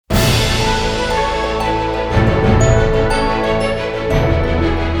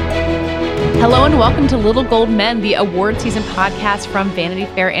Hello and welcome to Little Gold Men, the award season podcast from Vanity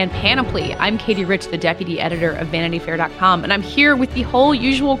Fair and Panoply. I'm Katie Rich, the deputy editor of VanityFair.com, and I'm here with the whole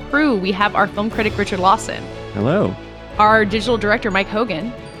usual crew. We have our film critic, Richard Lawson. Hello. Our digital director, Mike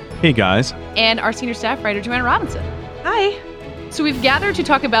Hogan. Hey, guys. And our senior staff writer, Joanna Robinson. Hi. So we've gathered to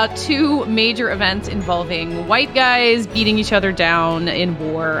talk about two major events involving white guys beating each other down in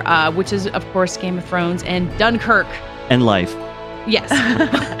war, which is, of course, Game of Thrones and Dunkirk. And life. Yes.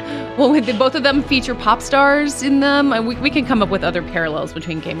 Well, both of them feature pop stars in them. We can come up with other parallels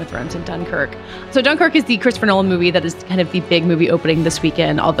between Game of Thrones and Dunkirk. So Dunkirk is the Christopher Nolan movie that is kind of the big movie opening this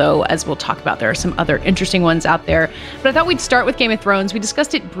weekend, although, as we'll talk about, there are some other interesting ones out there. But I thought we'd start with Game of Thrones. We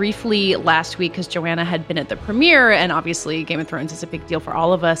discussed it briefly last week because Joanna had been at the premiere, and obviously Game of Thrones is a big deal for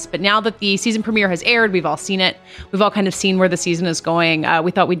all of us. But now that the season premiere has aired, we've all seen it. We've all kind of seen where the season is going.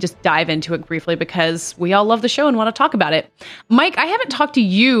 We thought we'd just dive into it briefly because we all love the show and want to talk about it. Mike, I haven't talked to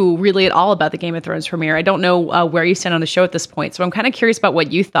you really at all about the Game of Thrones premiere. I don't know where you stand on the show at this point, so I'm kind of curious about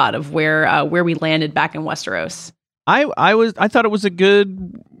what you thought of where we landed back in Westeros. I thought it was a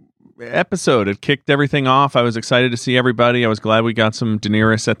good episode. It kicked everything off. I was excited to see everybody. I was glad we got some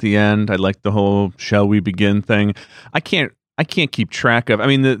Daenerys at the end. I liked the whole "shall we begin" thing. I can't keep track of. I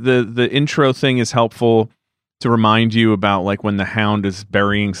mean, the intro thing is helpful to remind you about like when the Hound is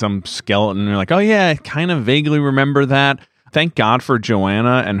burying some skeleton. And you're like, oh yeah, I kind of vaguely remember that. Thank God for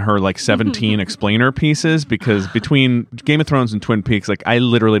Joanna and her like 17 explainer pieces, because between Game of Thrones and Twin Peaks, like I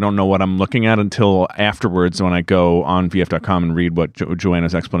literally don't know what I'm looking at until afterwards when I go on VF.com and read what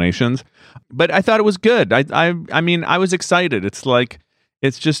Joanna's explanations. But I thought it was good. I mean, I was excited. It's like,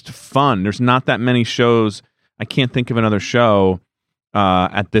 it's just fun. There's not that many shows. I can't think of another show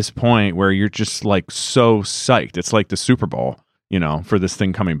at this point where you're just like so psyched. It's like the Super Bowl, you know, for this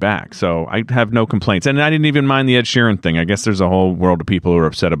thing coming back. So I have no complaints. And I didn't even mind the Ed Sheeran thing. I guess there's a whole world of people who are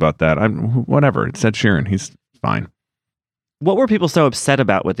upset about that. Whatever. It's Ed Sheeran. He's fine. What were people so upset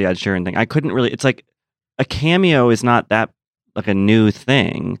about with the Ed Sheeran thing? I couldn't really... It's like a cameo is not that like a new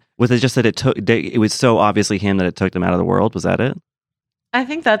thing. Was it just that it was so obviously him that it took them out of the world? Was that it? I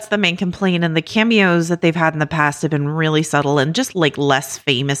think that's the main complaint, and the cameos that they've had in the past have been really subtle and just like less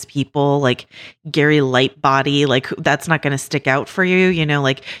famous people, like Gary Lightbody. Like that's not going to stick out for you, you know.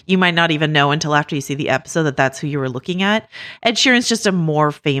 Like you might not even know until after you see the episode that that's who you were looking at. Ed Sheeran's just a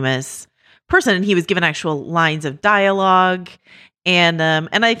more famous person, and he was given actual lines of dialogue. And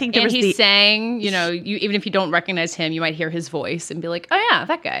I think there was he sang, you know, even if you don't recognize him, you might hear his voice and be like, oh yeah,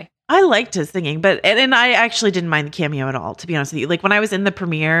 that guy. I liked his singing, but and I actually didn't mind the cameo at all, to be honest with you. Like when I was in the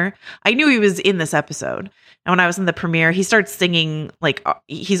premiere, I knew he was in this episode. And when I was in the premiere, he starts singing, like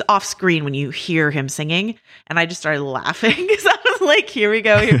he's off screen when you hear him singing. And I just started laughing because I was like, here we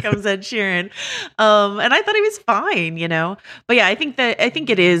go. Here comes Ed Sheeran. And I thought he was fine, you know. But yeah, I think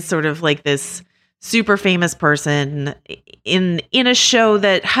it is sort of like this super famous person in a show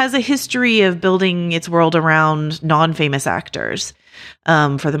that has a history of building its world around non-famous actors.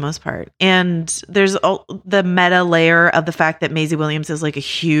 For the most part. And there's the meta layer of the fact that Maisie Williams is like a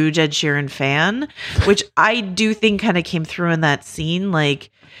huge Ed Sheeran fan, which I do think kind of came through in that scene. Like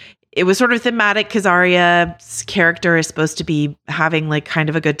it was sort of thematic because Arya's character is supposed to be having like kind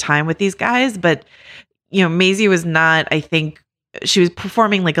of a good time with these guys. But, you know, Maisie was not, I think, she was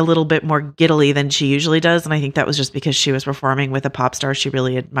performing like a little bit more giddily than she usually does. And I think that was just because she was performing with a pop star she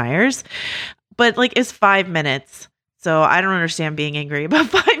really admires. But like it's 5 minutes. So I don't understand being angry about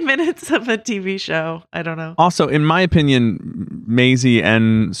 5 minutes of a TV show. I don't know. Also, in my opinion, Maisie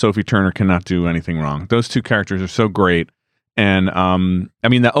and Sophie Turner cannot do anything wrong. Those two characters are so great. And I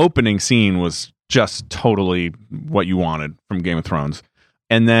mean, the opening scene was just totally what you wanted from Game of Thrones.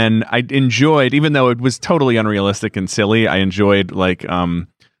 And then I enjoyed, even though it was totally unrealistic and silly, I enjoyed like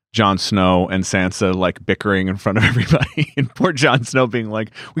Jon Snow and Sansa like bickering in front of everybody, and poor Jon Snow being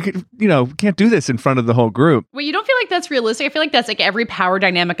like, we could, you know, can't do this in front of the whole group. Well, you don't feel like that's realistic? I feel like that's like every power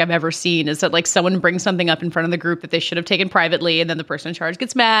dynamic I've ever seen is that like someone brings something up in front of the group that they should have taken privately, and then the person in charge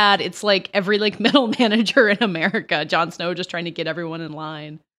gets mad. It's like every like middle manager in America, Jon Snow just trying to get everyone in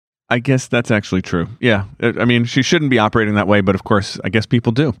line. I guess that's actually true. Yeah. I mean, she shouldn't be operating that way, but of course, I guess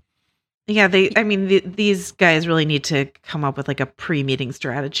people do. Yeah, these guys really need to come up with like a pre-meeting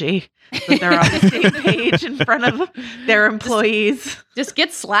strategy so they're on the same page in front of their employees. Just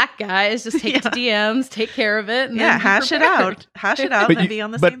get Slack, guys. Just take it to DMs, take care of it. And then hash it out and be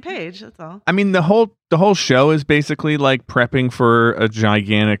on the same page. That's all. I mean, the whole show is basically like prepping for a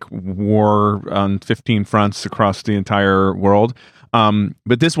gigantic war on 15 fronts across the entire world.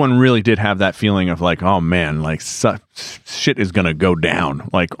 But this one really did have that feeling of like, oh man, like shit is gonna go down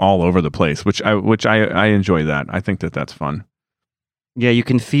like all over the place, which I enjoy that. I think that's fun. Yeah, you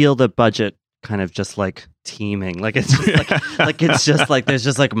can feel the budget kind of just like teeming. Like it's just like it's just like there's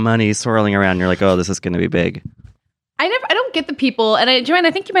just like money swirling around. You're like, oh, this is going to be big. I don't get the people, and Joanne,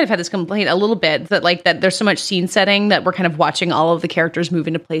 I think you might have had this complaint a little bit that there's so much scene setting that we're kind of watching all of the characters move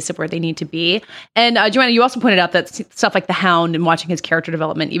into place of where they need to be. And Joanna, you also pointed out that stuff like the Hound and watching his character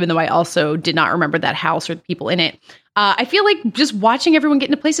development, even though I also did not remember that house or the people in it, I feel like just watching everyone get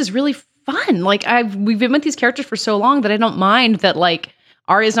into place is really fun. Like we've been with these characters for so long that I don't mind that like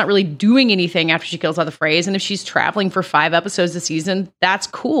Arya's not really doing anything after she kills all the Freys, and if she's traveling for 5 episodes this season, that's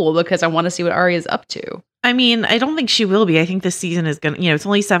cool because I want to see what Arya's up to. I mean, I don't think she will be. I think this season is going to, it's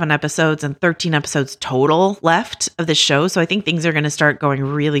only 7 episodes and 13 episodes total left of the show. So I think things are going to start going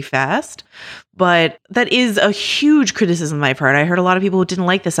really fast. But that is a huge criticism I've heard. I heard a lot of people who didn't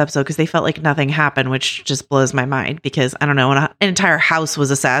like this episode because they felt like nothing happened, which just blows my mind because I don't know, an entire house was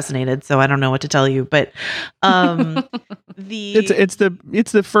assassinated. So I don't know what to tell you. But it's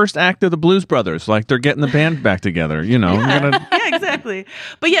the first act of the Blues Brothers. Like they're getting the band back together, Yeah, exactly.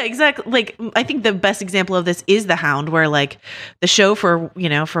 But yeah, exactly. Like I think the best example of this is the Hound, where like the show for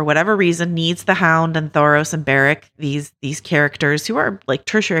whatever reason needs the Hound and Thoros and Beric, these characters who are like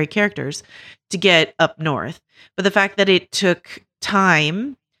tertiary characters, to get up north. But the fact that it took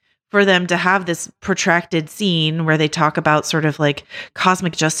time for them to have this protracted scene where they talk about sort of like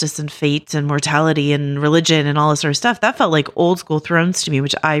cosmic justice and fate and mortality and religion and all this sort of stuff, that felt like old school Thrones to me,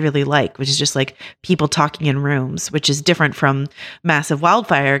 which I really like, which is just like people talking in rooms, which is different from massive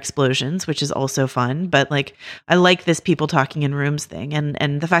wildfire explosions, which is also fun. But like, I like this people talking in rooms thing.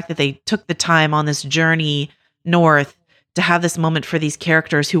 And the fact that they took the time on this journey north to have this moment for these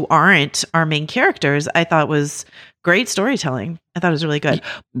characters who aren't our main characters, I thought was great storytelling. I thought it was really good.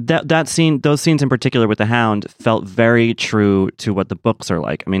 That scene, those scenes in particular with the Hound, felt very true to what the books are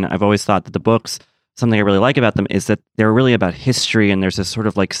like. I mean, I've always thought that the books, something I really like about them is that they're really about history, and there's this sort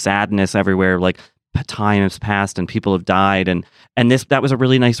of like sadness everywhere, like time has passed and people have died, and that was a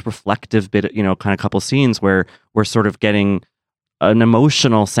really nice reflective bit, kind of couple scenes where we're sort of getting an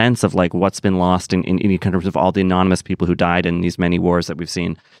emotional sense of like what's been lost in kind of all the anonymous people who died in these many wars that we've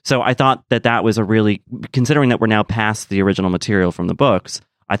seen. So I thought that was a really, considering that we're now past the original material from the books,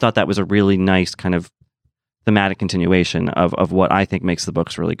 I thought that was a really nice kind of thematic continuation of what I think makes the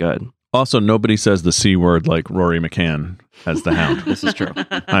books really good. Also, nobody says the C word like Rory McCann as the Hound. This is true.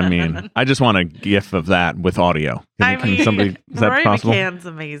 I mean, I just want a gif of that with audio. Is Rory that possible? McCann's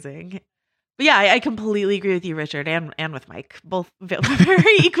amazing. But yeah, I completely agree with you, Richard, and with Mike. Both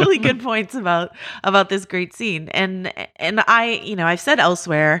very equally good points about this great scene. And I've said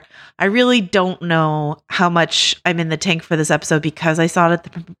elsewhere, I really don't know how much I'm in the tank for this episode because I saw it at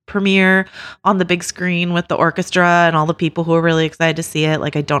the premiere on the big screen with the orchestra and all the people who are really excited to see it.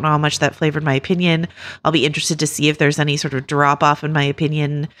 Like, I don't know how much that flavored my opinion. I'll be interested to see if there's any sort of drop off in my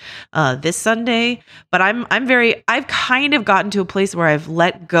opinion this Sunday. But I've kind of gotten to a place where I've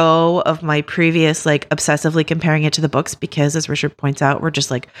let go of my previous like obsessively comparing it to the books because, as Richard points out, we're just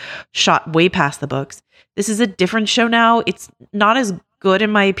like shot way past the books. This is a different show now. It's not as good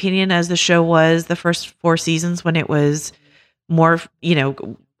in my opinion as the show was the first 4 seasons when it was more,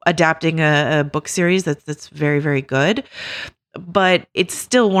 adapting a book series that's very, very good. But it's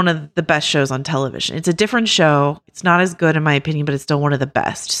still one of the best shows on television. It's a different show. It's not as good in my opinion, but it's still one of the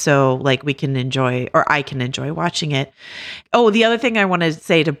best. So like I can enjoy watching it. Oh, the other thing I want to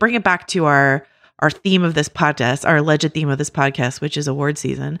say to bring it back to our theme of this podcast, our alleged theme of this podcast, which is award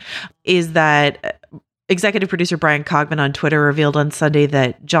season, is that executive producer Brian Cogman on Twitter revealed on Sunday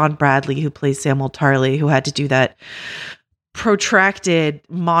that John Bradley, who plays Samuel Tarly, who had to do that protracted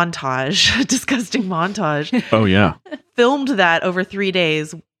montage, disgusting montage. Oh yeah. Filmed that over 3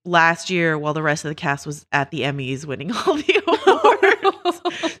 days last year while the rest of the cast was at the Emmys winning all the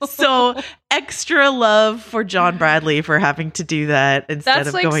awards. So extra love for John Bradley for having to do that instead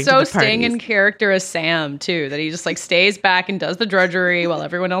of going to the parties. That's like so staying in character as Sam too, that he just like stays back and does the drudgery while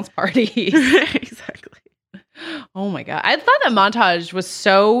everyone else parties. Exactly. Oh my God. I thought that montage was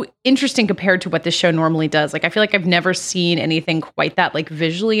so interesting compared to what this show normally does. Like, I feel like I've never seen anything quite that like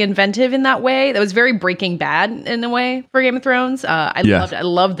visually inventive in that way. That was very Breaking Bad in a way for Game of Thrones. I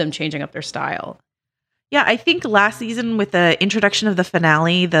loved them changing up their style. Yeah, I think last season with the introduction of the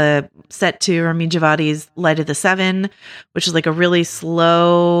finale, the set to Ramin Djawadi's Light of the Seven, which is like a really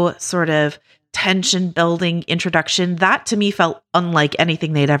slow sort of tension building introduction, that to me felt unlike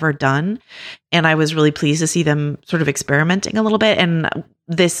anything they'd ever done, and I was really pleased to see them sort of experimenting a little bit. And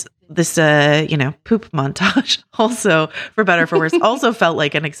this poop montage also, for better or for worse, also felt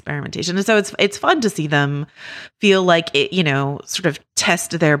like an experimentation. And so it's fun to see them feel like it, sort of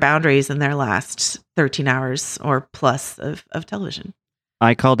test their boundaries in their last 13 hours or plus of television.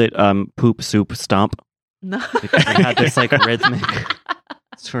 I called it poop soup stomp. No. Because it had this like rhythmic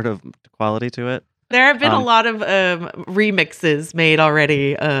sort of quality to it. There have been a lot of remixes made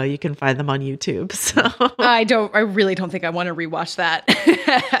already. You can find them on YouTube. So I really don't think I want to rewatch that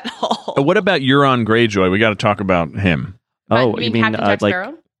at all. What about Euron Greyjoy? We got to talk about him. Oh, you mean Captain Jack like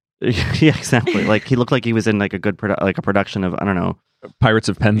Sparrow? yeah, exactly. Like he looked like he was in like a good like a production of, I don't know, Pirates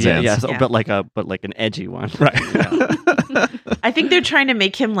of Penzance. Yeah, Yeah. but like an edgy one. Right. I think they're trying to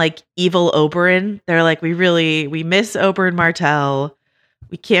make him like evil Oberyn. They're like, we miss Oberyn Martell.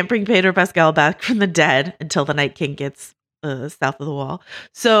 We can't bring Pedro Pascal back from the dead until the Night King gets south of the wall.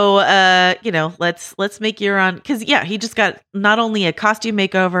 So, let's make Euron, because he just got not only a costume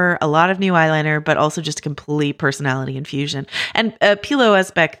makeover, a lot of new eyeliner, but also just complete personality infusion. And Pilo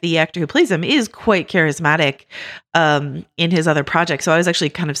Asbeck, the actor who plays him, is quite charismatic in his other projects. So I was actually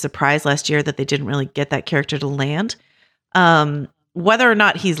kind of surprised last year that they didn't really get that character to land. Whether or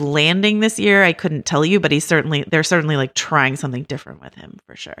not he's landing this year, I couldn't tell you, but they're certainly like trying something different with him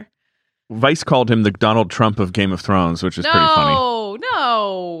for sure. Vice called him the Donald Trump of Game of Thrones, which is pretty funny.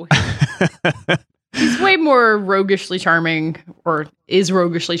 No. He's way more roguishly charming, or is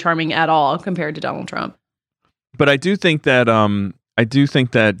roguishly charming at all compared to Donald Trump. But I do think that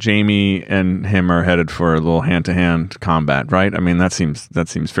Jamie and him are headed for a little hand-to-hand combat, right? I mean, that seems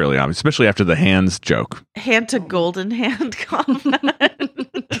fairly obvious, especially after the hands joke. Hand to golden hand combat.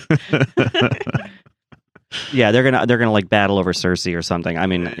 Yeah, they're gonna like battle over Cersei or something. I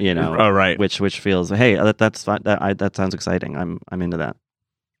mean, Oh, right. which feels, hey, that's fine. That sounds exciting. I'm into that.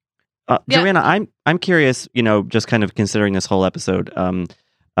 Yeah. Joanna, I'm curious. Just kind of considering this whole episode.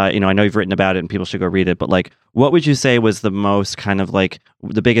 I know you've written about it and people should go read it, but like, what would you say was the most kind of like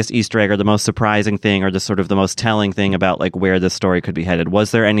the biggest Easter egg or the most surprising thing or the sort of the most telling thing about like where this story could be headed?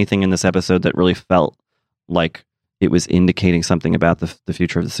 Was there anything in this episode that really felt like it was indicating something about the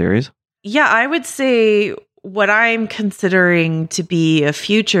future of the series? Yeah, I would say what I'm considering to be a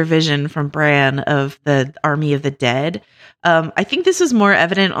future vision from Bran of the Army of the Dead. I think this is more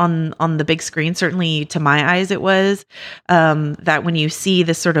evident on the big screen. Certainly to my eyes, it was that when you see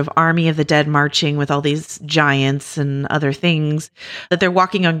this sort of Army of the Dead marching with all these giants and other things, that they're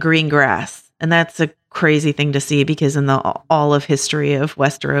walking on green grass. And that's a crazy thing to see because in all of history of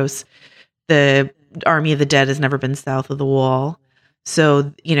Westeros, the Army of the Dead has never been south of the Wall.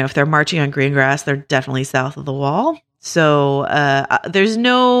 So, if they're marching on green grass, they're definitely south of the Wall. So there's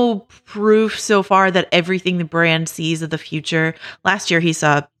no proof so far that everything the Bran sees of the future. Last year, he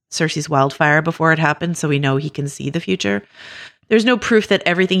saw Cersei's wildfire before it happened, so we know he can see the future. There's no proof that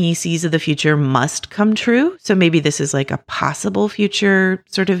everything he sees of the future must come true. So maybe this is like a possible future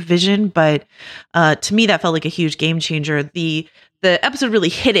sort of vision. But to me, that felt like a huge game changer. The episode really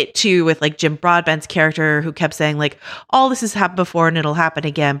hit it too with like Jim Broadbent's character who kept saying like, all this has happened before and it'll happen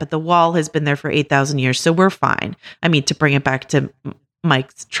again, but the wall has been there for 8,000 years. So we're fine. I mean, to bring it back to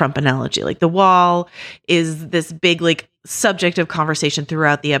Mike's Trump analogy, like the wall is this big like subject of conversation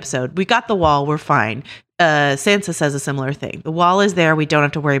throughout the episode. We got the wall. We're fine. Sansa says a similar thing. The wall is there. We don't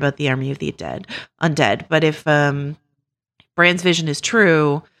have to worry about the army of the undead. But if Bran's vision is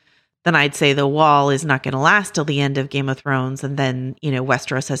true, then I'd say the wall is not going to last till the end of Game of Thrones. And then,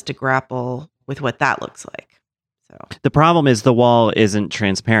 Westeros has to grapple with what that looks like. So the problem is the wall isn't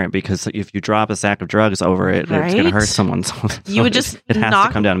transparent because if you drop a sack of drugs over it, it's going to hurt someone. So you would just it has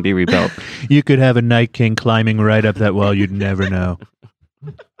to come down and be rebuilt. You could have a Night King climbing right up that wall. You'd never know.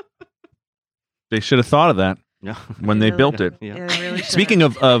 They should have thought of that Yeah. when they built it. Yeah, they really should Speaking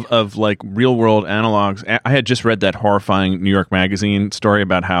have. of like real world analogs, I had just read that horrifying New York Magazine story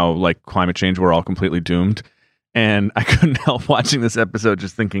about how like climate change, we're all completely doomed. And I couldn't help watching this episode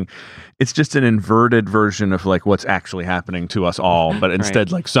just thinking it's just an inverted version of like what's actually happening to us all. But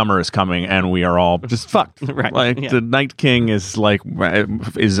instead, like summer is coming and we are all just fucked. Right. Like Yeah. the Night King is like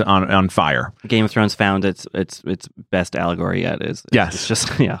is on fire. Game of Thrones found its best allegory yet. Yes. It's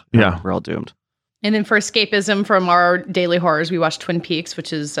just we're all doomed. And then for escapism from our daily horrors, we watched Twin Peaks,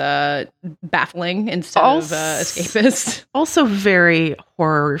 which is baffling instead of escapist. Also very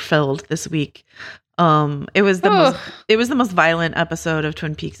horror filled this week. It was the most violent episode of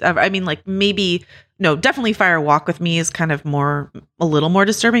Twin Peaks ever. I mean, like definitely Fire Walk with Me is kind of a little more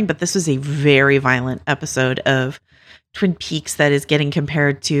disturbing, but this was a very violent episode of Twin Peaks that is getting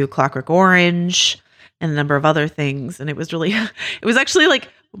compared to Clockwork Orange and a number of other things. And it was actually like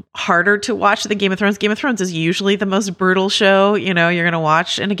harder to watch than Game of Thrones. Game of Thrones is usually the most brutal show, you're going to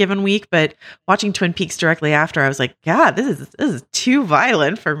watch in a given week, but watching Twin Peaks directly after, I was like, God, this is too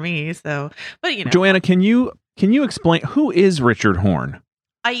violent for me. So, but Joanna, can you explain who is Richard Horne?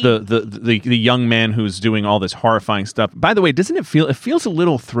 the young man who's doing all this horrifying stuff. By the way, doesn't it feels a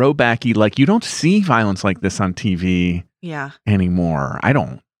little throwbacky? Like you don't see violence like this on TV anymore. I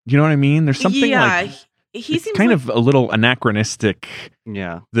don't. You know what I mean? There's something like he seems kind of a little anachronistic.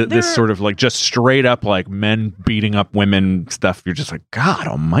 Yeah. This sort of like just straight up like men beating up women stuff. You're just like, God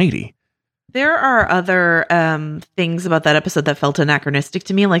almighty. There are other things about that episode that felt anachronistic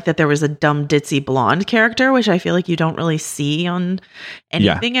to me, like that there was a dumb ditzy blonde character, which I feel like you don't really see on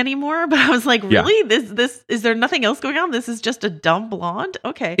anything anymore. But I was like, really? This is there nothing else going on? This is just a dumb blonde?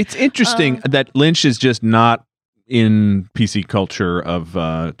 Okay. It's interesting that Lynch is just not in PC culture of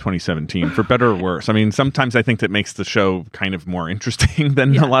 2017, for better or worse. I mean, sometimes I think that makes the show kind of more interesting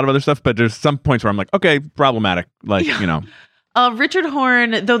than a lot of other stuff, but there's some points where I'm like, okay, problematic. Like, you know. Richard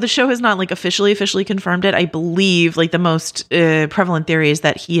Horn, though the show has not like officially confirmed it, I believe like the most prevalent theory is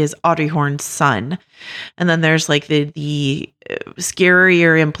that he is Audrey Horn's son. And then there's like the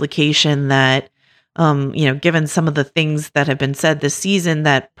scarier implication that, given some of the things that have been said this season,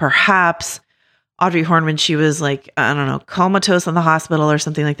 that perhaps Audrey Horn, when she was like, I don't know, comatose in the hospital or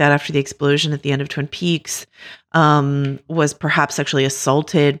something like that after the explosion at the end of Twin Peaks, was perhaps sexually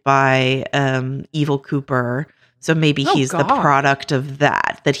assaulted by Evil Cooper. So maybe he's the product of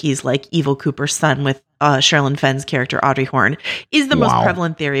that he's like Evil Cooper's son with Sherilyn Fenn's character, Audrey Horn, is the most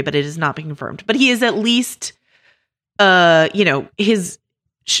prevalent theory, but it has not been confirmed. But he is at least, Audrey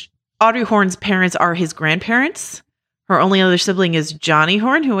Horn's parents are his grandparents. Her only other sibling is Johnny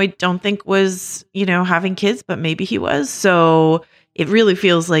Horn, who I don't think was, having kids, but maybe he was. So it really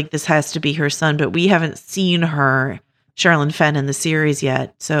feels like this has to be her son, but we haven't seen her, Sherilyn Fenn, in the series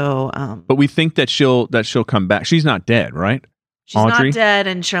yet. So, but we think that she'll come back. She's not dead, right? She's Audrey? Not dead,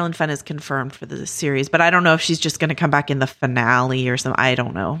 and Sherilyn Fenn is confirmed for the series, but I don't know if she's just going to come back in the finale or something. I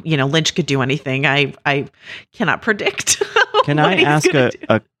don't know. Lynch could do anything. I cannot predict. Can I ask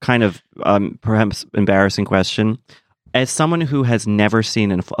a kind of perhaps embarrassing question? As someone who has never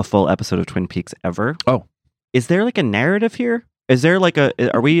seen a full episode of Twin Peaks ever, is there like a narrative here? Is there like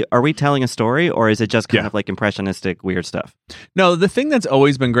are we telling a story, or is it just kind of like impressionistic weird stuff? No, the thing that's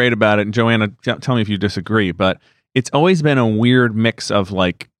always been great about it, and Joanna, tell me if you disagree, but it's always been a weird mix of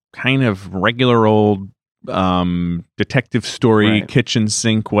like kind of regular old detective story, kitchen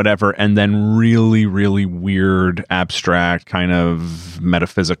sink, whatever, and then really, really weird, abstract, kind of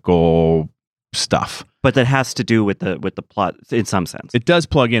metaphysical stuff. But that has to do with the plot in some sense. It does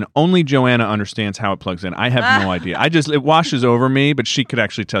plug in. Only Joanna understands how it plugs in. I have no idea. It washes over me, but she could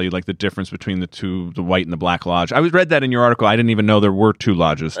actually tell you like the difference between the two, the White and the Black Lodge. I read that in your article. I didn't even know there were two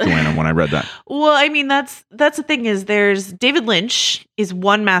lodges, Joanna, when I read that. Well, I mean, that's the thing is there's David Lynch is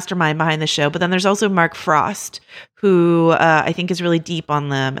one mastermind behind the show, but then there's also Mark Frost, who I think is really deep on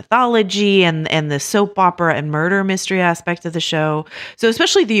the mythology and the soap opera and murder mystery aspect of the show. So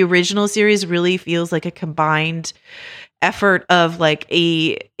especially the original series really feels like a combined effort of like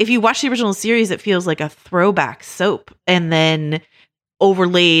if you watch the original series, it feels like a throwback soap, and then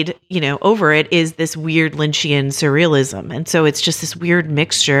overlaid, over it is this weird Lynchian surrealism. And so it's just this weird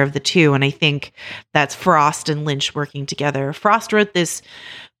mixture of the two. And I think that's Frost and Lynch working together. Frost wrote this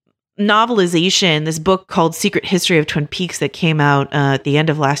novelization, this book called Secret History of Twin Peaks that came out at the end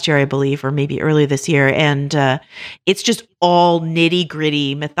of last year, I believe, or maybe early this year. And it's just all nitty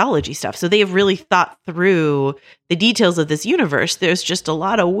gritty mythology stuff. So they have really thought through the details of this universe. There's just a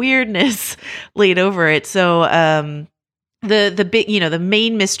lot of weirdness laid over it. So the big, the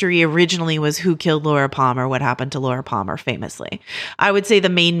main mystery originally was who killed Laura Palmer, what happened to Laura Palmer famously. I would say the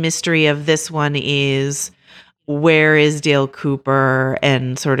main mystery of this one is where is Dale Cooper,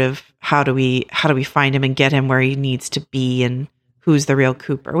 and sort of how do we find him and get him where he needs to be, and who's the real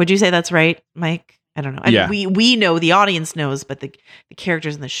Cooper? Would you say that's right, Mike? I don't know. I mean, we know, the audience knows, but the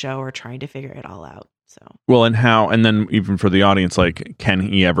characters in the show are trying to figure it all out. So well, and then even for the audience, like, can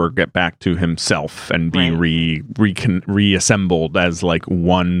he ever get back to himself and be reassembled as like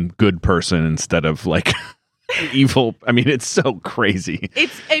one good person instead of like evil? I mean, it's so crazy.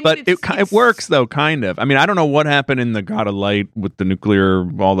 It works though, kind of. I mean, I don't know what happened in the God of Light with the nuclear,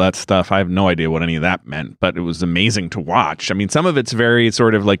 all that stuff. I have no idea what any of that meant, but it was amazing to watch. I mean, some of it's very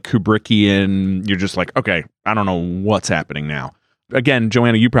sort of like Kubrickian. You're just like, okay, I don't know what's happening now. Again,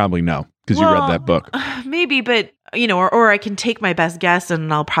 Joanna, you probably know because you read that book. Maybe, but or I can take my best guess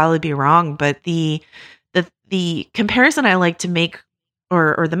and I'll probably be wrong. But the comparison I like to make,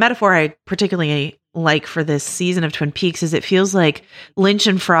 or the metaphor I particularly like for this season of Twin Peaks is it feels like Lynch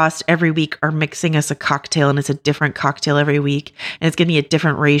and Frost every week are mixing us a cocktail, and it's a different cocktail every week, and it's going to be a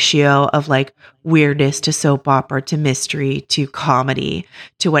different ratio of like weirdness to soap opera to mystery to comedy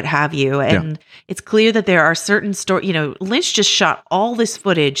to what have you. And it's clear that there are certain Lynch just shot all this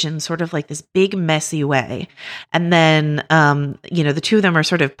footage in sort of like this big messy way, and then the two of them are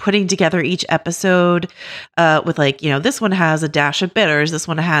sort of putting together each episode with like, this one has a dash of bitters, this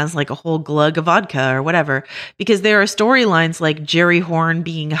one has like a whole glug of vodka or whatever, because there are storylines like Jerry Horn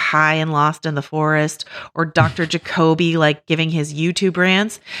being high and lost in the forest, or Dr. Jacoby like giving his YouTube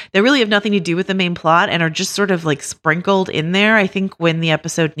rants that really have nothing to do with the main plot and are just sort of like sprinkled in there, I think, when the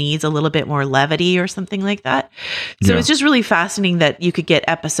episode needs a little bit more levity or something like that. So it's just really fascinating that you could get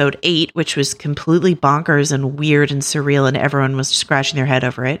episode 8, which was completely bonkers and weird and surreal, and everyone was scratching their head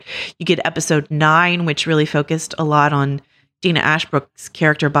over it. You get episode 9, which really focused a lot on Dana Ashbrook's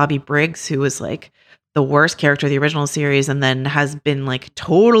character, Bobby Briggs, who was like the worst character of the original series and then has been like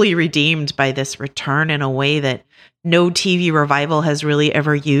totally redeemed by this return in a way that no TV revival has really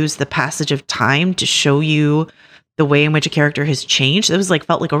ever used the passage of time to show you the way in which a character has changed. It was like,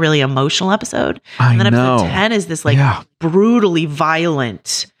 felt like a really emotional episode. And then episode 10 is this like brutally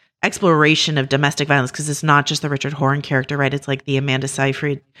violent exploration of domestic violence, because it's not just the Richard Horn character, right? It's like the Amanda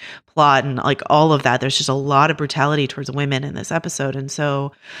Seyfried plot and like all of that. There's just a lot of brutality towards women in this episode. And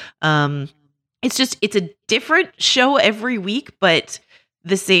so it's a different show every week, but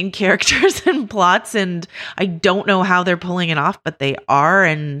the same characters and plots, and I don't know how they're pulling it off, but they are.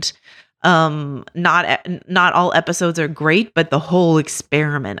 And not all episodes are great, but the whole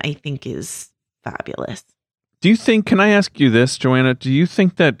experiment I think is fabulous. Do you think, can I ask you this, Joanna, do you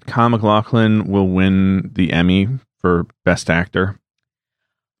think that Kyle MacLachlan will win the Emmy for Best Actor?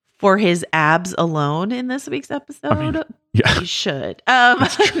 For his abs alone in this week's episode? He should.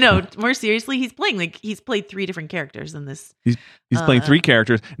 No, more seriously, he's played 3 different characters in this. He's playing 3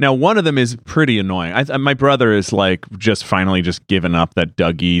 characters. Now, one of them is pretty annoying. My brother is like finally given up that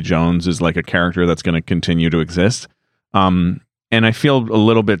Dougie Jones is like a character that's going to continue to exist. And I feel a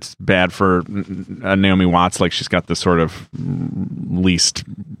little bit bad for Naomi Watts. Like, she's got the sort of least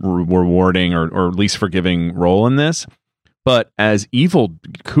rewarding or least forgiving role in this. But as evil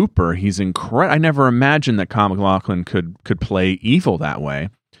Cooper, he's incredible. I never imagined that Kyle MacLachlan could play evil that way.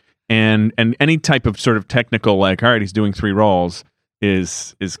 And any type of sort of technical, like, all right, he's doing 3 roles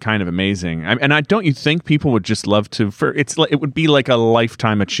is kind of amazing. Don't you think people would just love to? It would be like a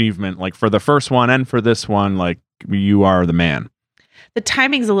lifetime achievement, like for the first one and for this one, like, you are the man. The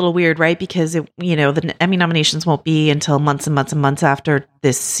timing's a little weird, right? Because the Emmy nominations won't be until months and months and months after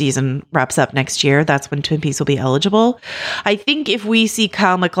this season wraps up next year. That's when Twin Peaks will be eligible. I think if we see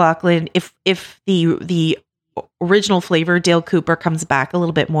Kyle MacLachlan, if the original flavor Dale Cooper comes back a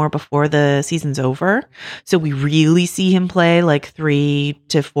little bit more before the season's over, so we really see him play like 3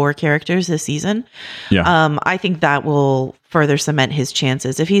 to 4 characters this season. I think that will further cement his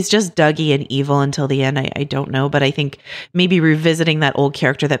chances. If he's just Dougie and evil until the end, I don't know, but I think maybe revisiting that old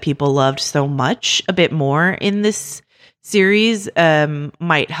character that people loved so much a bit more in this series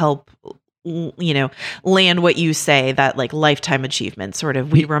might help land what you say, that like lifetime achievement sort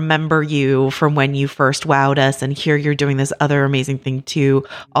of, we remember you from when you first wowed us, and here you're doing this other amazing thing too,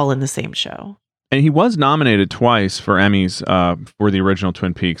 all in the same show. And he was nominated twice for Emmys for the original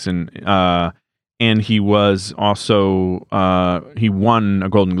Twin Peaks, and he was also he won a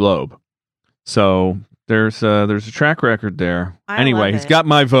Golden Globe. So there's a track record there. Anyway, he's got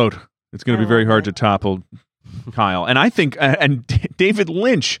my vote. It's going to be very hard to topple Kyle. And I think and David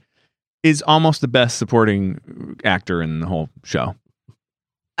Lynch is almost the best supporting actor in the whole show.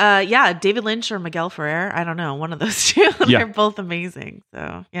 David Lynch or Miguel Ferrer. I don't know. One of those two. They're both amazing.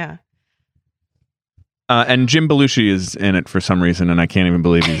 So, yeah. And Jim Belushi is in it for some reason, and I can't even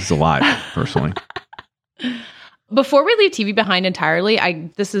believe he's alive, personally. Before we leave TV behind entirely,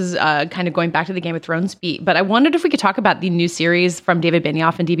 this is kind of going back to the Game of Thrones beat, but I wondered if we could talk about the new series from David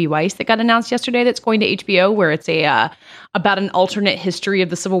Benioff and D.B. Weiss that got announced yesterday that's going to HBO, where it's about an alternate history of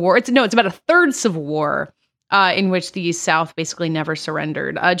the Civil War. It's about a third Civil War in which the South basically never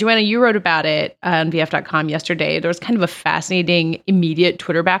surrendered. Joanna, you wrote about it on VF.com yesterday. There was kind of a fascinating immediate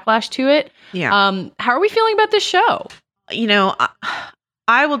Twitter backlash to it. Yeah. How are we feeling about this show?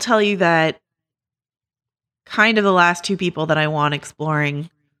 I will tell you that kind of the last 2 people that I want exploring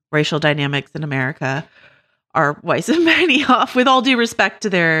racial dynamics in America are Weiss and Benioff, with all due respect to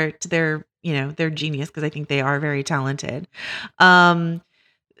their genius, because I think they are very talented.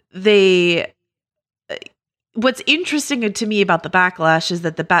 What's interesting to me about the backlash is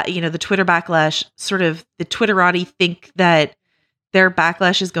that the Twitter backlash, sort of the Twitterati think that their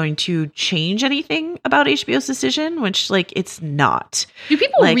backlash is going to change anything about HBO's decision, which like it's not. Do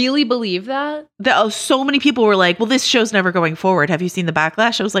people Like, really believe that? So many people were like, well, this show's never going forward. Have you seen the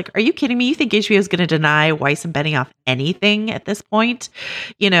backlash? I was like, are you kidding me? You think HBO is going to deny Weiss and Benioff anything at this point?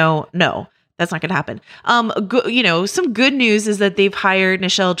 No, that's not going to happen. Some good news is that they've hired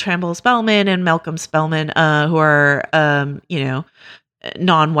Nichelle Tremble-Spellman and Malcolm Spellman, who are,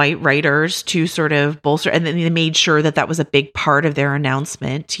 non-white writers to sort of bolster, and then they made sure that that was a big part of their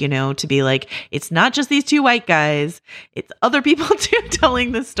announcement, to be like, it's not just these two white guys, it's other people too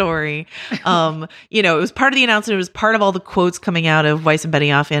telling the story. It was part of the announcement. It was part of all the quotes coming out of Weiss and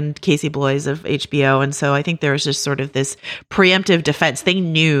Benioff and Casey Bloys of HBO. And so I think there was just sort of this preemptive defense. They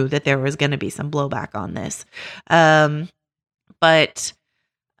knew that there was going to be some blowback on this. But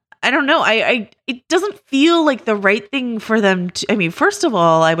I don't know. It doesn't feel like the right thing for them to. I mean, first of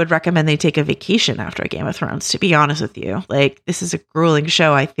all, I would recommend they take a vacation after Game of Thrones, to be honest with you. Like, this is a grueling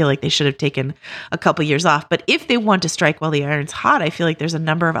show. I feel like they should have taken a couple years off. But if they want to strike while the iron's hot, I feel like there's a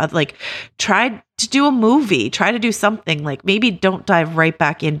number of other, like, try to do a movie, try to do something. Like, maybe don't dive right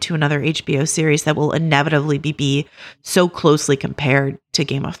back into another HBO series that will inevitably be so closely compared to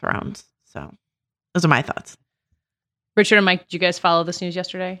Game of Thrones. So those are my thoughts. Richard and Mike, did you guys follow this news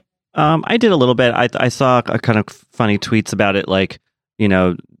yesterday? I did a little bit. I saw a kind of funny tweets about it, like,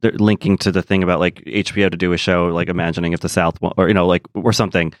 they're linking to the thing about like HBO to do a show, like imagining if the South, or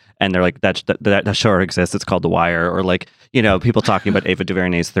something, and they're like that show exists. It's called The Wire, or like people talking about Ava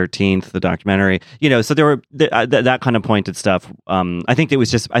DuVernay's 13th, the documentary. So there were that kind of pointed stuff. I think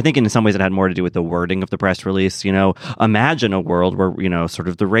in some ways it had more to do with the wording of the press release. Imagine a world where sort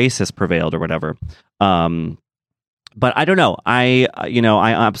of the racist prevailed or whatever. But I don't know. I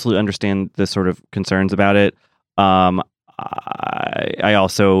absolutely understand the sort of concerns about it. I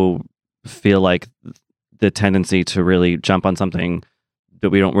also feel like the tendency to really jump on something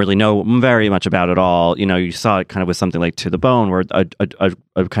that we don't really know very much about at all. You saw it kind of with something like To the Bone, where a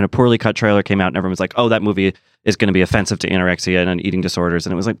kind of poorly cut trailer came out and everyone was like, oh, that movie is going to be offensive to anorexia and eating disorders.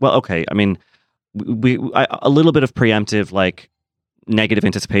 And it was like, well, okay. I mean, a little bit of preemptive, like, negative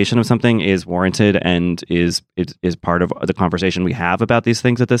anticipation of something is warranted and is part of the conversation we have about these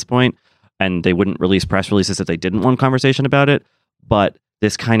things at this point. And they wouldn't release press releases if they didn't want conversation about it. But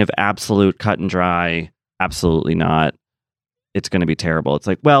this kind of absolute cut and dry, absolutely not. It's going to be terrible. It's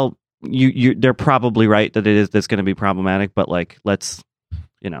like, well, they're probably right that that's going to be problematic, but like, let's,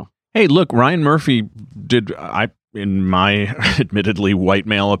 Hey, look, Ryan Murphy in my admittedly white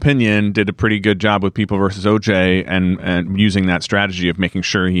male opinion, did a pretty good job with People versus OJ and using that strategy of making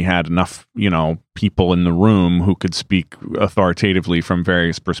sure he had enough, people in the room who could speak authoritatively from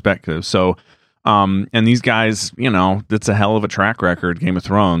various perspectives. So, and these guys, that's a hell of a track record, Game of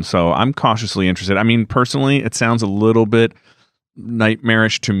Thrones. So I'm cautiously interested. I mean, personally, it sounds a little bit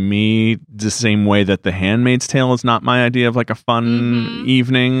nightmarish to me, the same way that The Handmaid's Tale is not my idea of like a fun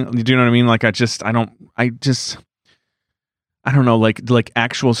evening. Do you know what I mean? Like, I don't know, like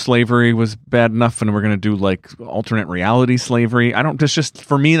actual slavery was bad enough and we're going to do like alternate reality slavery. Just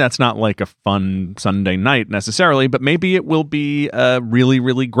for me, that's not like a fun Sunday night necessarily, but maybe it will be really,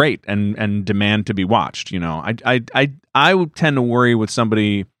 really great and demand to be watched. I would tend to worry with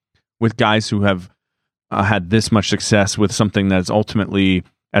guys who have had this much success with something that's ultimately,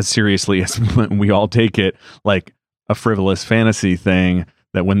 as seriously as we all take it, like a frivolous fantasy thing,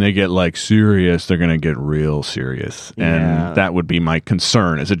 that when they get like serious, they're going to get real serious. And that would be my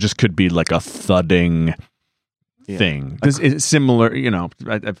concern, is it just could be like a thudding thing. It's similar,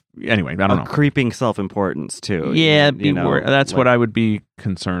 anyway, I don't know. Creeping self-importance too. Yeah, that's what I would be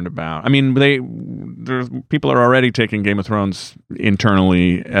concerned about. I mean, people are already taking Game of Thrones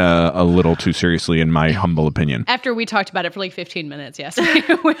internally a little too seriously, in my humble opinion. After we talked about it for like 15 minutes, yes,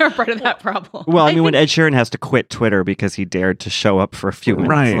 we are part of that problem. Well, I mean, when Ed Sheeran has to quit Twitter because he dared to show up for a few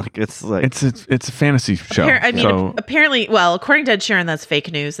minutes, right? It's a fantasy show. Apparently, well, according to Ed Sheeran, that's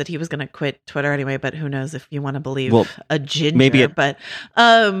fake news that he was going to quit Twitter anyway. But who knows if you want to believe a ginger? Maybe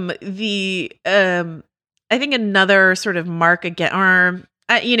I think another sort of mark again, or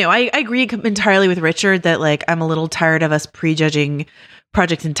I agree entirely with Richard that like I'm a little tired of us prejudging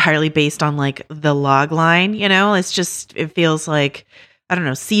projects entirely based on like the log line. It feels like, I don't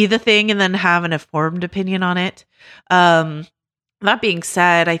know, see the thing and then have an informed opinion on it. That being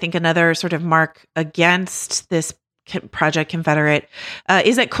said, I think another sort of mark against this Project Confederate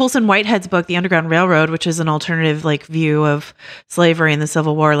is that Colson Whitehead's book, The Underground Railroad, which is an alternative like view of slavery and the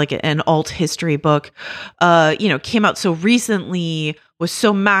Civil War, like an alt history book, came out so recently, was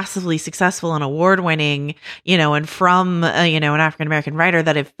so massively successful and award winning, and from an African American writer,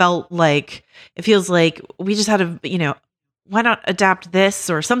 that it feels like we just had why not adapt this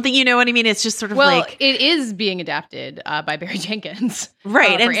or something? You know what I mean? It's just sort of it is being adapted by Barry Jenkins,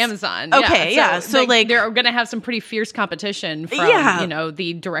 right? For Amazon. Okay, yeah. So they're going to have some pretty fierce competition from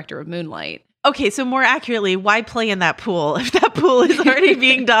the director of Moonlight. Okay, so more accurately, why play in that pool if that pool is already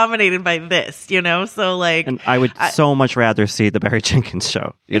being dominated by this? So and I would so much rather see the Barry Jenkins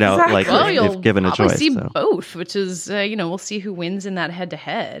show. Exactly. If given a choice. See both, which is we'll see who wins in that head to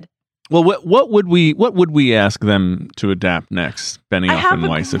head. Well, what would we ask them to adapt next, Benioff and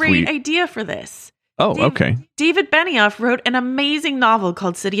Weiss? I have a great idea for this. Oh, okay. David Benioff wrote an amazing novel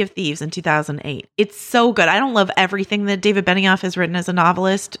called City of Thieves in 2008. It's so good. I don't love everything that David Benioff has written as a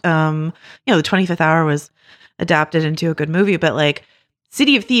novelist. The 25th Hour was adapted into a good movie, but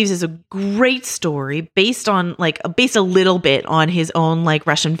City of Thieves is a great story based a little bit on his own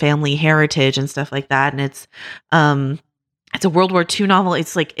Russian family heritage and stuff like that. And it's a World War II novel.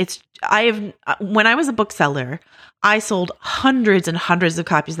 When I was a bookseller, I sold hundreds and hundreds of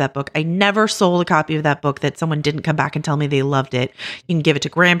copies of that book. I never sold a copy of that book that someone didn't come back and tell me they loved it. You can give it to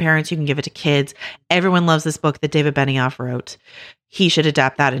grandparents. You can give it to kids. Everyone loves this book that David Benioff wrote. He should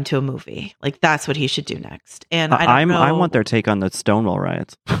adapt that into a movie. That's what he should do next. And I want their take on the Stonewall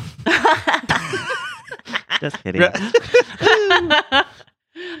riots. Just kidding.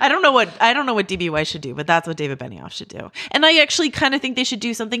 I don't know what DBY should do, but that's what David Benioff should do. And I actually kind of think they should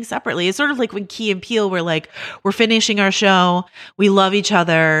do something separately. It's sort of like when Key and Peele were we're finishing our show, we love each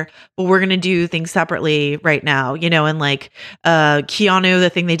other, but we're going to do things separately right now, and Keanu, the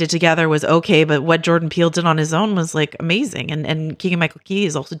thing they did together was okay, but what Jordan Peele did on his own was amazing. And Keegan-Michael Key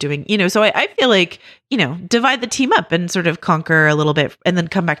is also doing, so I feel divide the team up and sort of conquer a little bit and then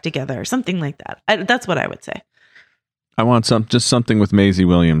come back together, something like that. That's what I would say. I want just something with Maisie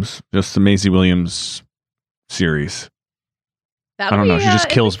Williams, just the Maisie Williams series. I don't know. She just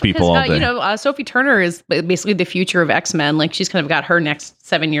kills people all day. Sophie Turner is basically the future of X-Men. She's kind of got her next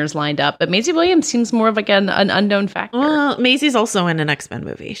 7 years lined up. But Maisie Williams seems more of an unknown factor. Well, Maisie's also in an X-Men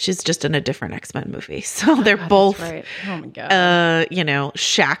movie. She's just in a different X-Men movie. So they're both, right. Oh my God.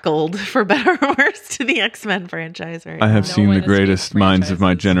 shackled for better or worse to the X-Men franchise. Right I have seen the greatest minds of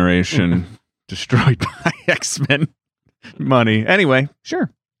my generation destroyed by X-Men money. Anyway,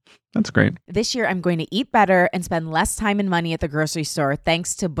 sure. That's great. This year, I'm going to eat better and spend less time and money at the grocery store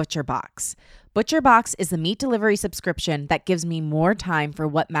thanks to ButcherBox. ButcherBox is the meat delivery subscription that gives me more time for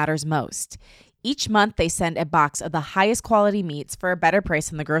what matters most. Each month, they send a box of the highest quality meats for a better price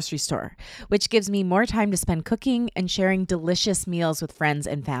than the grocery store, which gives me more time to spend cooking and sharing delicious meals with friends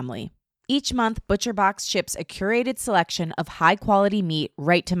and family. Each month, ButcherBox ships a curated selection of high-quality meat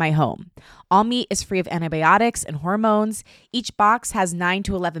right to my home. All meat is free of antibiotics and hormones. Each box has 9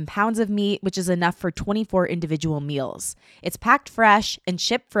 to 11 pounds of meat, which is enough for 24 individual meals. It's packed fresh and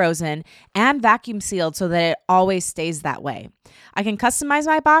shipped frozen and vacuum sealed so that it always stays that way. I can customize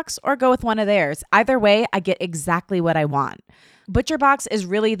my box or go with one of theirs. Either way, I get exactly what I want. ButcherBox is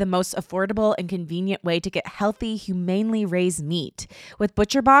really the most affordable and convenient way to get healthy, humanely raised meat. With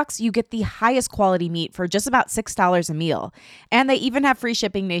ButcherBox, you get the highest quality meat for just about $6 a meal. And they even have free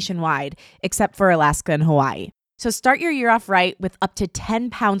shipping nationwide, except for Alaska and Hawaii. So start your year off right with up to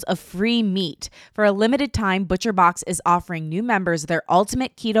 10 pounds of free meat. For a limited time, ButcherBox is offering new members their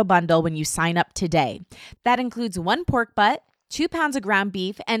ultimate keto bundle when you sign up today. That includes 1 pork butt, 2 pounds of ground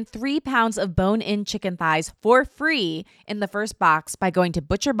beef, and 3 pounds of bone-in chicken thighs for free in the first box by going to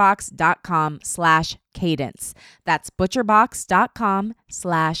butcherbox.com/cadence. That's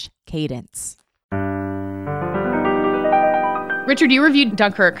butcherbox.com/cadence. Richard, you reviewed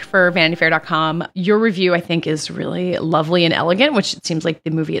Dunkirk for VanityFair.com. Your review, I think, is really lovely and elegant, which it seems like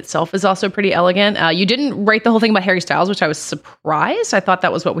the movie itself is also pretty elegant. You didn't write the whole thing about Harry Styles, which I was surprised. I thought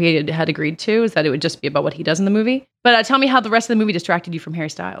that was what we had agreed to, is that it would just be about what he does in the movie. But tell me how the rest of the movie distracted you from Harry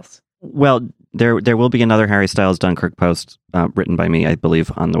Styles. Well, there will be another Harry Styles Dunkirk post written by me, I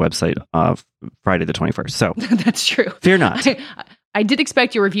believe, on the website of Friday the 21st. So that's true. Fear not. I did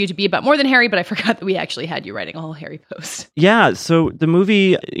expect your review to be about more than Harry, but I forgot that we actually had you writing a whole Harry post. Yeah, so the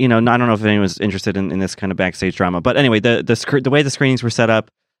movie, I don't know if anyone's interested in this kind of backstage drama, but anyway, the way the screenings were set up,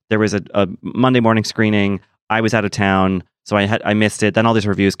 there was a Monday morning screening. I was out of town, so I missed it. Then all these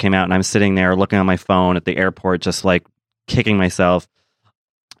reviews came out, and I'm sitting there looking on my phone at the airport, just kicking myself.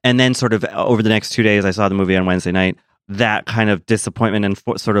 And then sort of over the next 2 days, I saw the movie on Wednesday night. That kind of disappointment and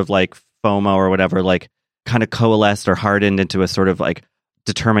sort of FOMO or whatever, kind of coalesced or hardened into a sort of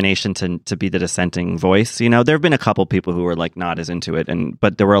determination to be the dissenting voice. There have been a couple people who were not as into it,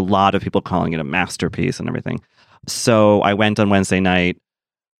 but there were a lot of people calling it a masterpiece and everything. So I went on Wednesday night,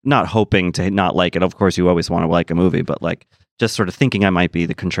 not hoping to not like it. Of course, you always want to like a movie, but just sort of thinking I might be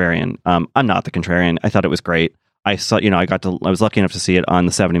the contrarian. I'm not the contrarian. I thought it was great. I saw, I was lucky enough to see it on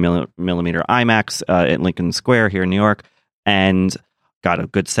the 70 millimeter IMAX at Lincoln Square here in New York, and got a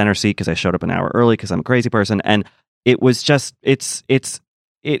good center seat because I showed up an hour early because I'm a crazy person. And it was just, it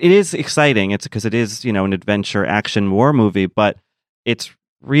is exciting. It's because it is, an adventure action war movie, but it's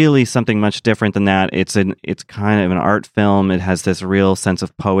really something much different than that. It's kind of an art film. It has this real sense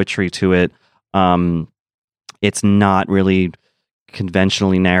of poetry to it. It's not really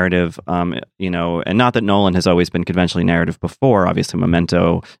conventionally narrative, and not that Nolan has always been conventionally narrative before. Obviously,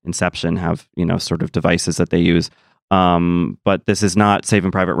 Memento, Inception have, sort of devices that they use. But this is not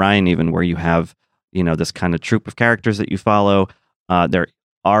Saving Private Ryan, even, where you have, this kind of troupe of characters that you follow. There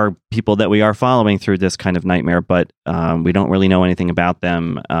are people that we are following through this kind of nightmare, but we don't really know anything about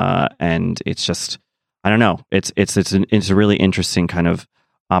them. And it's just, I don't know. It's a really interesting kind of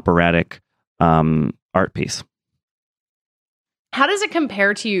operatic art piece. How does it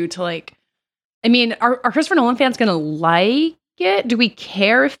compare to you to are Christopher Nolan fans going to like it? Do we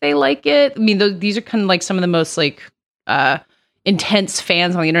care if they like it? I mean, these are kind of like some of the most intense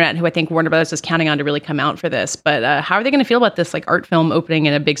fans on the internet who I think Warner Brothers is counting on to really come out for this. But how are they going to feel about this art film opening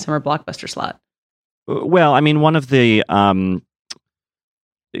in a big summer blockbuster slot? Well, I mean, one of the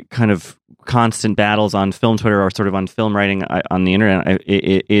kind of constant battles on film Twitter or sort of on film writing on the internet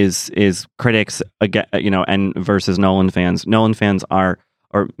is critics again, and versus Nolan fans. Nolan fans are,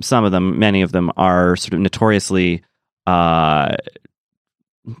 or some of them, many of them are sort of notoriously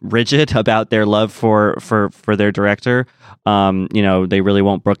rigid about their love for their director. They really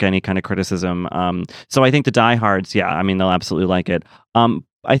won't brook any kind of criticism. So I think the diehards, they'll absolutely like it.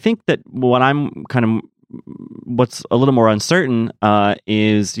 I think that what's a little more uncertain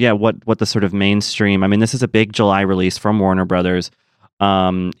is what the sort of mainstream. I mean, this is a big July release from Warner Brothers.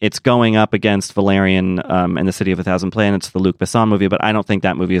 It's going up against Valerian and the City of a Thousand Planets, the Luc Besson movie, but I don't think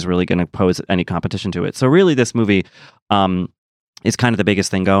that movie is really going to pose any competition to it. So really, this movie is kind of the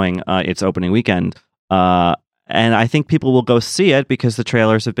biggest thing going its opening weekend, and I think people will go see it because the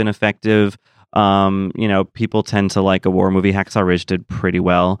trailers have been effective. People tend to like a war movie. Hacksaw Ridge did pretty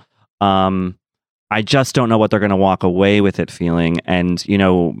well. I just don't know what they're going to walk away with it feeling. And,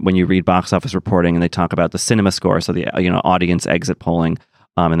 when you read box office reporting and they talk about the cinema score, so the, audience exit polling,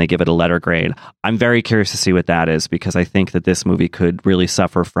 and they give it a letter grade, I'm very curious to see what that is, because I think that this movie could really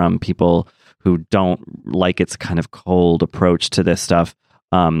suffer from people who don't like its kind of cold approach to this stuff,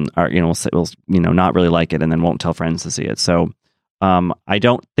 will not really like it and then won't tell friends to see it. So I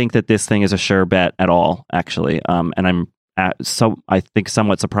don't think that this thing is a sure bet at all, actually. And I'm I think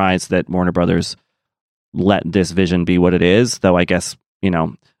somewhat surprised that Warner Brothers let this vision be what it is, though I guess,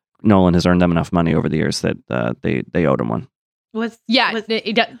 Nolan has earned them enough money over the years that they owed him one. Go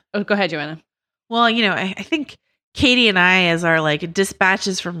ahead, Joanna. Well, I think Katie and I, as our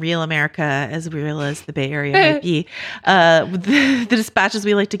dispatches from real America, as real as the Bay Area might be, the dispatches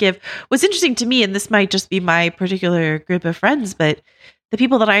we like to give. What's interesting to me, and this might just be my particular group of friends, but the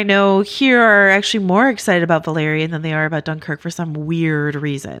people that I know here are actually more excited about Valerian than they are about Dunkirk for some weird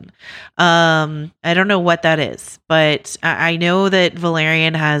reason. I don't know what that is, but I know that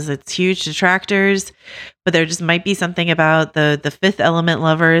Valerian has its huge detractors, but there just might be something about the Fifth Element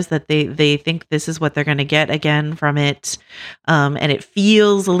lovers that they think this is what they're going to get again from it. And it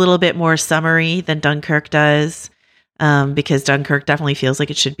feels a little bit more summery than Dunkirk does. Because Dunkirk definitely feels like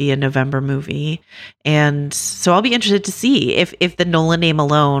it should be a November movie. And so I'll be interested to see if the Nolan name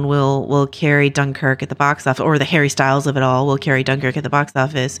alone will carry Dunkirk at the box office, or the Harry Styles of it all will carry Dunkirk at the box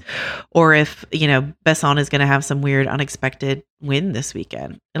office, or if, Besson is going to have some weird unexpected win this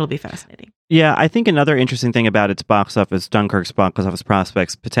weekend. It'll be fascinating. Yeah, I think another interesting thing about its box office, Dunkirk's box office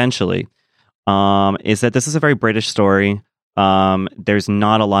prospects potentially, is that this is a very British story. There's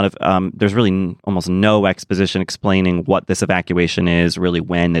not a lot of there's really almost no exposition explaining what this evacuation is, really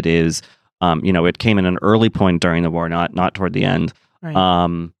when it is. It came in an early point during the war, not toward the end.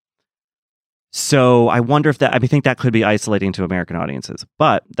 Right. So I wonder if I think that could be isolating to American audiences.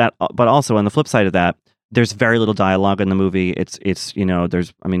 But also on the flip side of that, there's very little dialogue in the movie. It's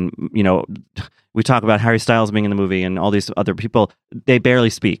we talk about Harry Styles being in the movie and all these other people, they barely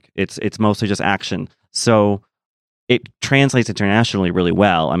speak. It's mostly just action. So it translates internationally really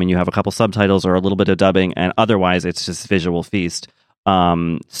well. I mean, you have a couple subtitles or a little bit of dubbing, and otherwise it's just visual feast.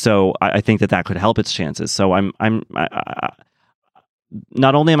 So I think that could help its chances. So I'm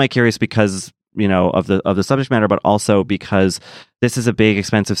not only am I curious because of the subject matter, but also because this is a big,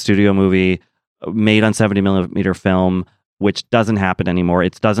 expensive studio movie made on 70 millimeter film, which doesn't happen anymore.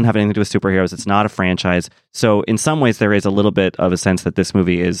 It doesn't have anything to do with superheroes. It's not a franchise. So in some ways, there is a little bit of a sense that this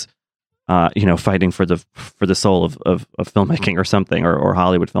movie is fighting for the soul of filmmaking or something, or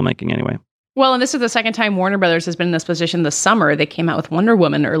Hollywood filmmaking anyway. Well, and this is the second time Warner Brothers has been in this position this summer. They came out with Wonder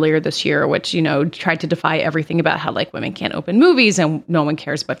Woman earlier this year, which, tried to defy everything about how like women can't open movies and no one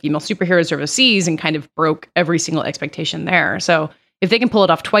cares about female superheroes overseas, and kind of broke every single expectation there. So if they can pull it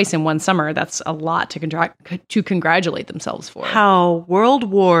off twice in one summer, that's a lot to congratulate themselves for. How World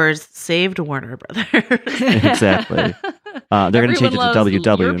Wars saved Warner Brothers. Exactly. They're going to change it to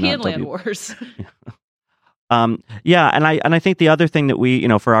WW, European not land W. wars. Yeah, and I think the other thing that we,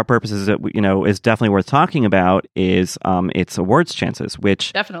 for our purposes, that we, is definitely worth talking about is its awards chances,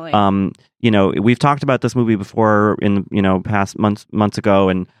 which Definitely. We've talked about this movie before in past months ago,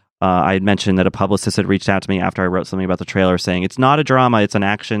 and I had mentioned that a publicist had reached out to me after I wrote something about the trailer saying it's not a drama, it's an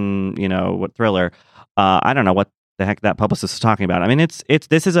action, thriller. I don't know what the heck that publicist was talking about. I mean, this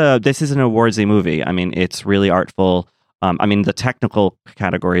is an awardsy movie. I mean, it's really artful. The technical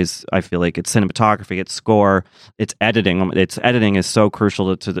categories, I feel like it's cinematography, it's score, it's editing. Its editing is so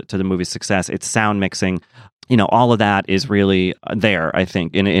crucial to the movie's success. It's sound mixing, all of that is really there, I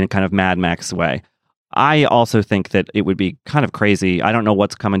think, in a kind of Mad Max way. I also think that it would be kind of crazy. I don't know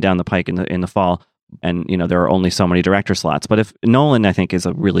what's coming down the pike in the fall, and there are only so many director slots. But if Nolan, I think, is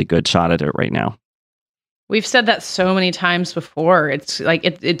a really good shot at it right now. We've said that so many times before. It's like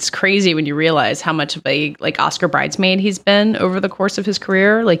it's crazy when you realize how much of a Oscar bridesmaid he's been over the course of his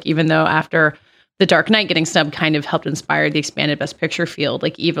career. Like, even though after The Dark Knight getting snubbed kind of helped inspire the expanded Best Picture field.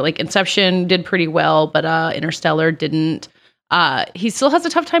 Like, even Inception did pretty well, but Interstellar didn't. He still has a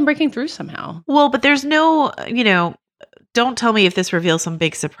tough time breaking through somehow. Well, but there's no, don't tell me if this reveals some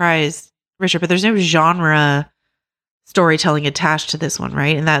big surprise, Richard, but there's no genre storytelling attached to this one,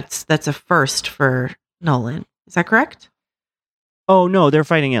 right? And that's a first for Nolan. Is that correct? Oh no, they're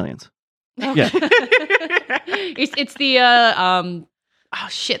fighting aliens. Yeah. it's the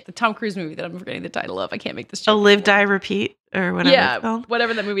the Tom Cruise movie that I'm forgetting the title of. I can't make this joke. Live, Die, Repeat, or whatever it's called.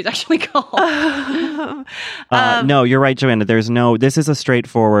 Whatever that movie's actually called. No, you're right, Joanna. This is a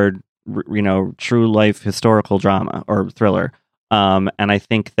straightforward, true life historical drama or thriller. And I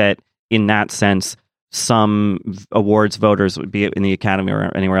think that in that sense, some awards voters, be it in the Academy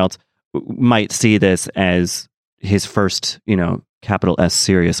or anywhere else, might see this as his first, capital S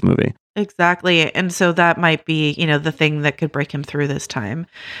serious movie. Exactly. And so that might be, the thing that could break him through this time.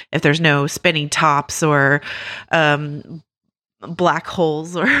 If there's no spinning tops or black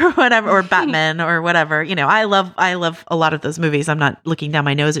holes or whatever, or Batman or whatever. I love a lot of those movies. I'm not looking down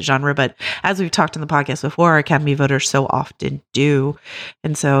my nose at genre, but as we've talked in the podcast before, Academy voters so often do.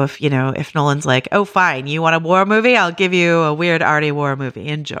 And so if Nolan's like, oh, fine, you want a war movie? I'll give you a weird arty war movie.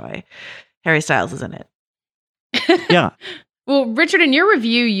 Enjoy. Harry Styles is in it. Yeah. Well, Richard, in your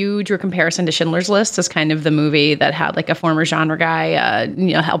review, you drew a comparison to Schindler's List as kind of the movie that had a former genre guy,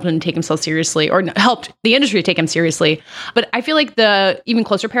 helped him take himself seriously, or helped the industry take him seriously. But I feel like the even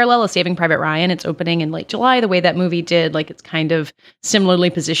closer parallel is Saving Private Ryan. It's opening in late July, the way that movie did. It's kind of similarly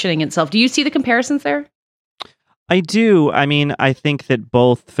positioning itself. Do you see the comparisons there? I do. I mean, I think that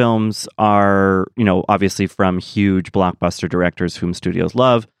both films are, obviously from huge blockbuster directors whom studios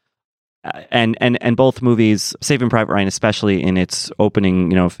love. And both movies, Saving Private Ryan, especially in its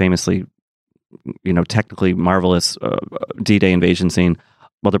opening, famously, technically marvelous D-Day invasion scene.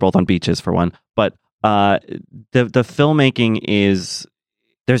 Well, they're both on beaches for one, but the filmmaking is,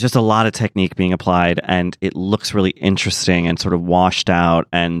 there's just a lot of technique being applied, and it looks really interesting and sort of washed out,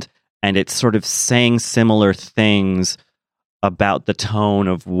 and it's sort of saying similar things about the tone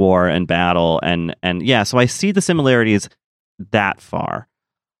of war and battle, and yeah, so I see the similarities that far.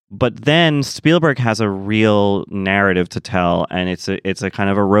 But then Spielberg has a real narrative to tell, and it's a kind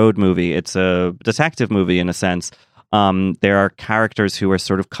of a road movie. It's a detective movie in a sense. There are characters who are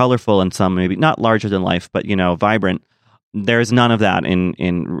sort of colorful, and some maybe not larger than life, but vibrant. There's none of that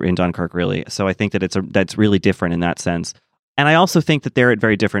in Dunkirk, really. So I think that that's really different in that sense. And I also think that they're at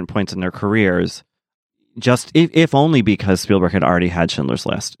very different points in their careers. Just if only because Spielberg had already had Schindler's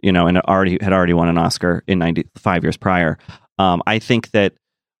List, and had already won an Oscar in 95 years prior. I think that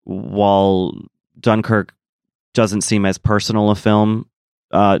while Dunkirk doesn't seem as personal a film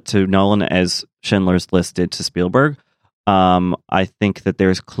to Nolan as Schindler's List did to Spielberg, I think that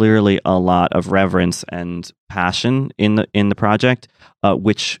there's clearly a lot of reverence and passion in the project,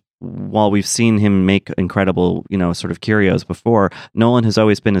 which, while we've seen him make incredible, sort of curios before, Nolan has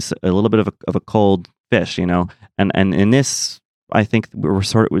always been a little bit of a cold fish, and in this, I think we're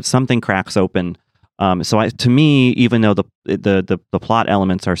sort of, something cracks open. To me, even though the plot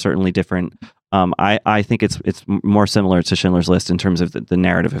elements are certainly different, I think it's more similar to Schindler's List in terms of the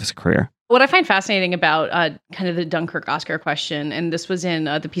narrative of his career. What I find fascinating about kind of the Dunkirk Oscar question, and this was in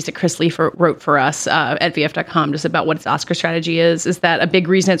the piece that Chris Lee wrote for us at VF.com, just about what its Oscar strategy is that a big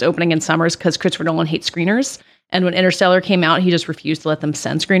reason it's opening in summer is because Christopher Nolan hates screeners. And when Interstellar came out, he just refused to let them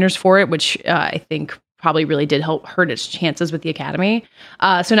send screeners for it, which I think probably really did hurt its chances with the Academy.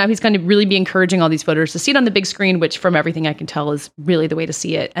 So now he's going to really be encouraging all these voters to see it on the big screen, which from everything I can tell is really the way to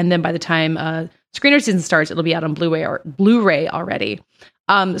see it. And then by the time screener season starts, it'll be out on Blu-ray already.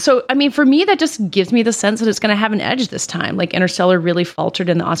 So, I mean, for me, that just gives me the sense that it's going to have an edge this time. Like Interstellar really faltered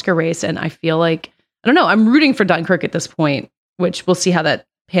in the Oscar race. And I feel like, I don't know, I'm rooting for Dunkirk at this point, which we'll see how that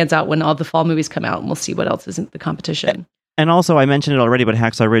pans out when all the fall movies come out, and we'll see what else is in the competition. And also, I mentioned it already, but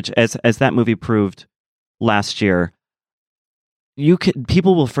Hacksaw Ridge, as that movie proved last year,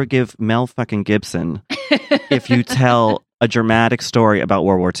 people will forgive Mel fucking Gibson if you tell a dramatic story about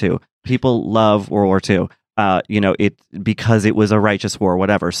World War II. People love World War II. Because it was a righteous war,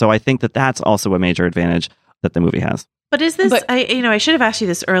 whatever. So I think that's also a major advantage that the movie has. But is this, I should have asked you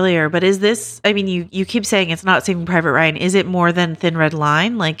this earlier, but is this, I mean, you keep saying it's not Saving Private Ryan. Is it more than Thin Red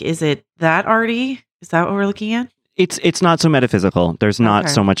Line? Like, is it that arty? Is that what we're looking at? It's not so metaphysical. There's not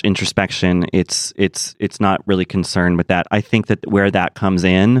so much introspection. It's not really concerned with that. I think that where that comes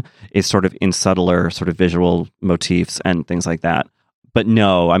in is sort of in subtler sort of visual motifs and things like that. But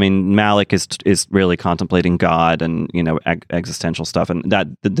no, I mean, Malick is really contemplating God and, existential stuff. And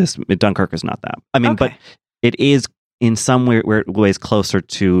this Dunkirk is not that. I mean, but it is in some ways closer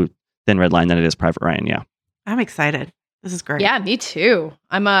to Thin Red Line than it is Private Ryan. Yeah. I'm excited. This is great. Yeah, me too.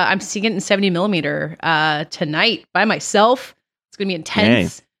 I'm seeing it in 70 millimeter tonight by myself. It's going to be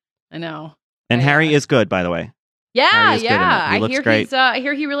intense. Yay. I know. And Harry is good, by the way. Yeah. I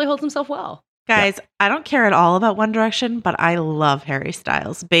hear he really holds himself well. Guys, I don't care at all about One Direction, but I love Harry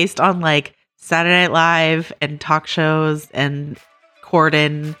Styles based on like Saturday Night Live and talk shows and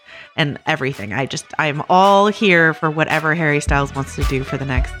Corden and everything. I'm all here for whatever Harry Styles wants to do for the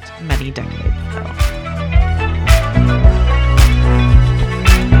next many decades. So.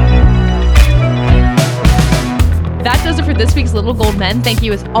 That does it for this week's Little Gold Men. Thank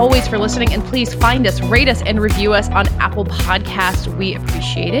you as always for listening, and please find us, rate us, and review us on Apple Podcasts. We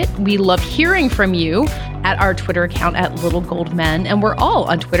appreciate it. We love hearing from you at our Twitter account at Little Gold Men, and we're all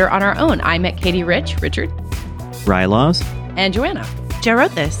on Twitter on our own. I'm at Katie Rich, Richard, Rylaws, and Joanna. Joe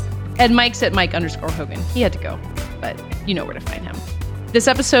wrote this. And Mike's at Mike_Hogan. He had to go, but you know where to find him. This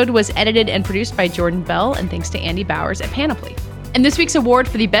episode was edited and produced by Jordan Bell, and thanks to Andy Bowers at Panoply. And this week's award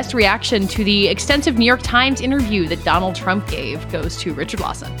for the best reaction to the extensive New York Times interview that Donald Trump gave goes to Richard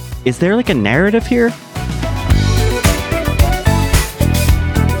Lawson. Is there like a narrative here?